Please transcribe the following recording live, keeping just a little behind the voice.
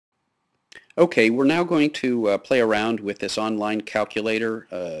Okay, we're now going to play around with this online calculator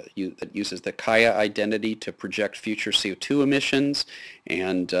that uses the Kaya identity to project future CO2 emissions.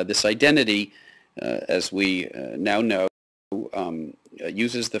 And this identity, as we now know,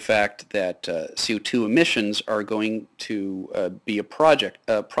 uses the fact that CO2 emissions are going to be a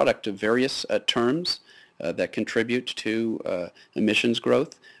product of various terms that contribute to emissions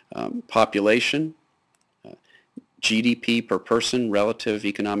growth, population, GDP per person, relative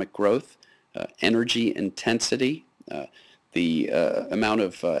economic growth, energy intensity, the amount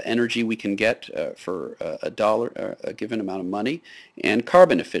of energy we can get for a given amount of money, and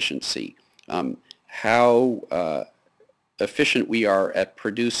carbon efficiency, how efficient we are at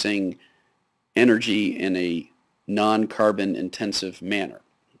producing energy in a non-carbon intensive manner.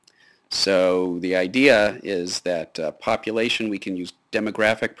 So the idea is that population, we can use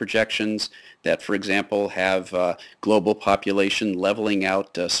demographic projections that, for example, have global population leveling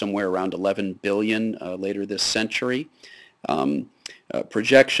out somewhere around 11 billion later this century.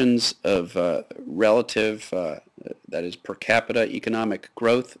 Projections of relative, that is per capita economic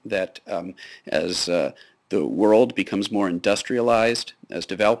growth, that as the world becomes more industrialized, as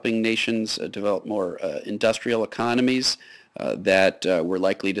developing nations develop more industrial economies, that we're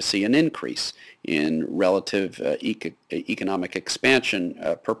likely to see an increase in relative economic expansion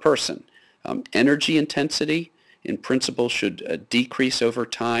per person. Energy intensity, in principle, should decrease over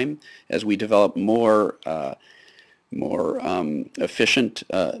time as we develop more efficient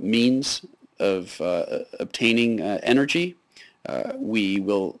means of obtaining energy. We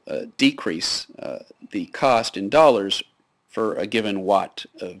will decrease the cost in dollars for a given watt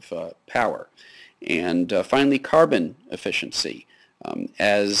of power. And finally, carbon efficiency.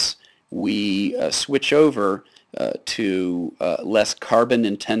 As we switch over to less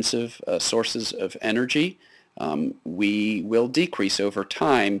carbon-intensive sources of energy, we will decrease over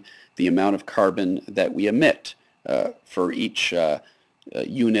time the amount of carbon that we emit for each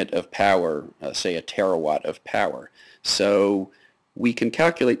unit of power, say a terawatt of power. So we can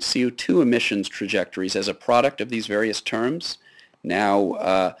calculate CO2 emissions trajectories as a product of these various terms.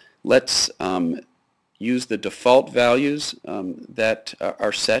 Now let's use the default values that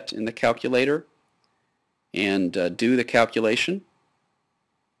are set in the calculator and do the calculation.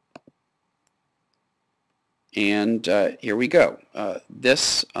 And here we go.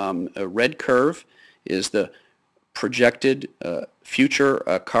 This red curve is the projected future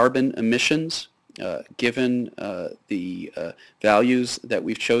carbon emissions given the values that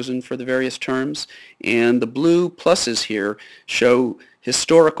we've chosen for the various terms. And the blue pluses here show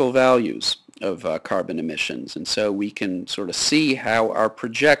historical values of carbon emissions. And so we can sort of see how our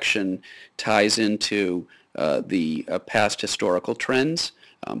projection ties into the past historical trends.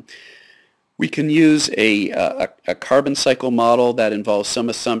 We can use a carbon cycle model that involves some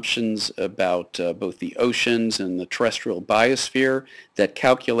assumptions about both the oceans and the terrestrial biosphere that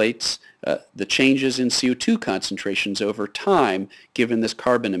calculates the changes in CO2 concentrations over time given this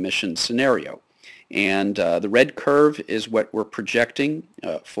carbon emission scenario. And the red curve is what we're projecting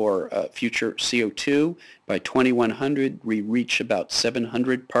for future CO2. By 2100, we reach about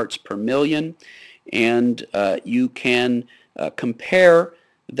 700 parts per million. And you can compare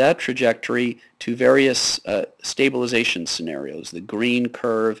that trajectory to various stabilization scenarios. The green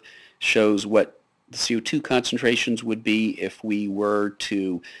curve shows what the CO2 concentrations would be if we were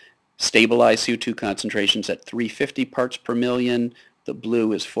to stabilize CO2 concentrations at 350 parts per million. The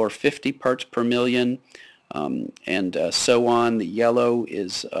blue is 450 parts per million, and so on. The yellow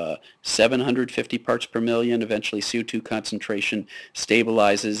is 750 parts per million. Eventually CO2 concentration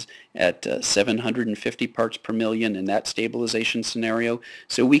stabilizes at 750 parts per million in that stabilization scenario.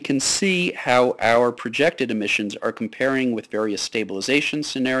 So we can see how our projected emissions are comparing with various stabilization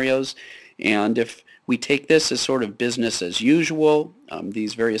scenarios, and if we take this as sort of business as usual,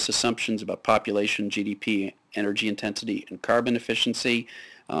 these various assumptions about population, GDP, energy intensity, and carbon efficiency,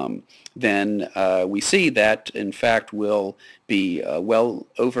 then we see that, in fact, we'll be well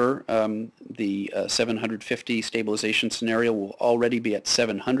over the 750 stabilization scenario. We'll already be at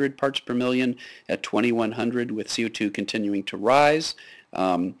 700 parts per million at 2100 with CO2 continuing to rise.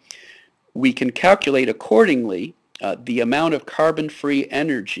 We can calculate accordingly the amount of carbon-free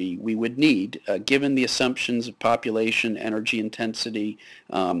energy we would need, given the assumptions of population, energy intensity.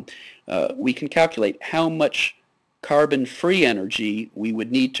 We can calculate how much carbon-free energy we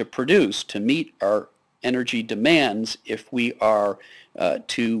would need to produce to meet our energy demands if we are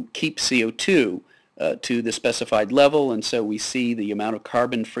to keep CO2 to the specified level, and so we see the amount of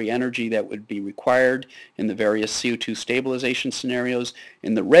carbon-free energy that would be required in the various CO2 stabilization scenarios.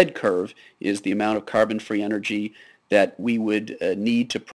 In the red curve is the amount of carbon-free energy that we would need to